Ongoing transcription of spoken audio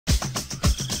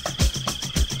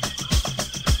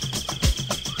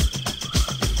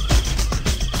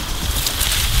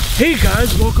Hey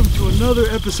guys, welcome to another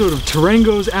episode of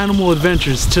Tarango's Animal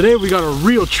Adventures. Today we got a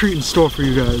real treat in store for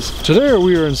you guys. Today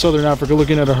we are in southern Africa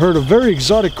looking at a herd of very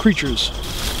exotic creatures.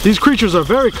 These creatures are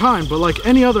very kind, but like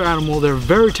any other animal, they're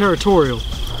very territorial.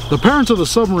 The parents of the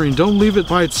submarine don't leave it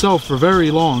by itself for very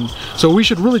long, so we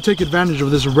should really take advantage of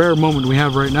this rare moment we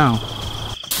have right now.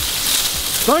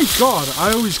 Thank God,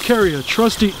 I always carry a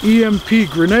trusty EMP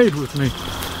grenade with me.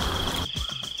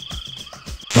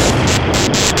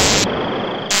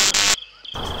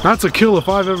 That's a kill if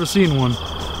I've ever seen one.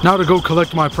 Now to go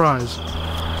collect my prize.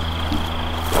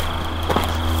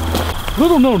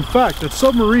 Little known fact that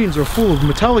submarines are full of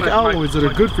metallic alloys that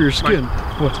are good for your skin.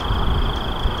 What?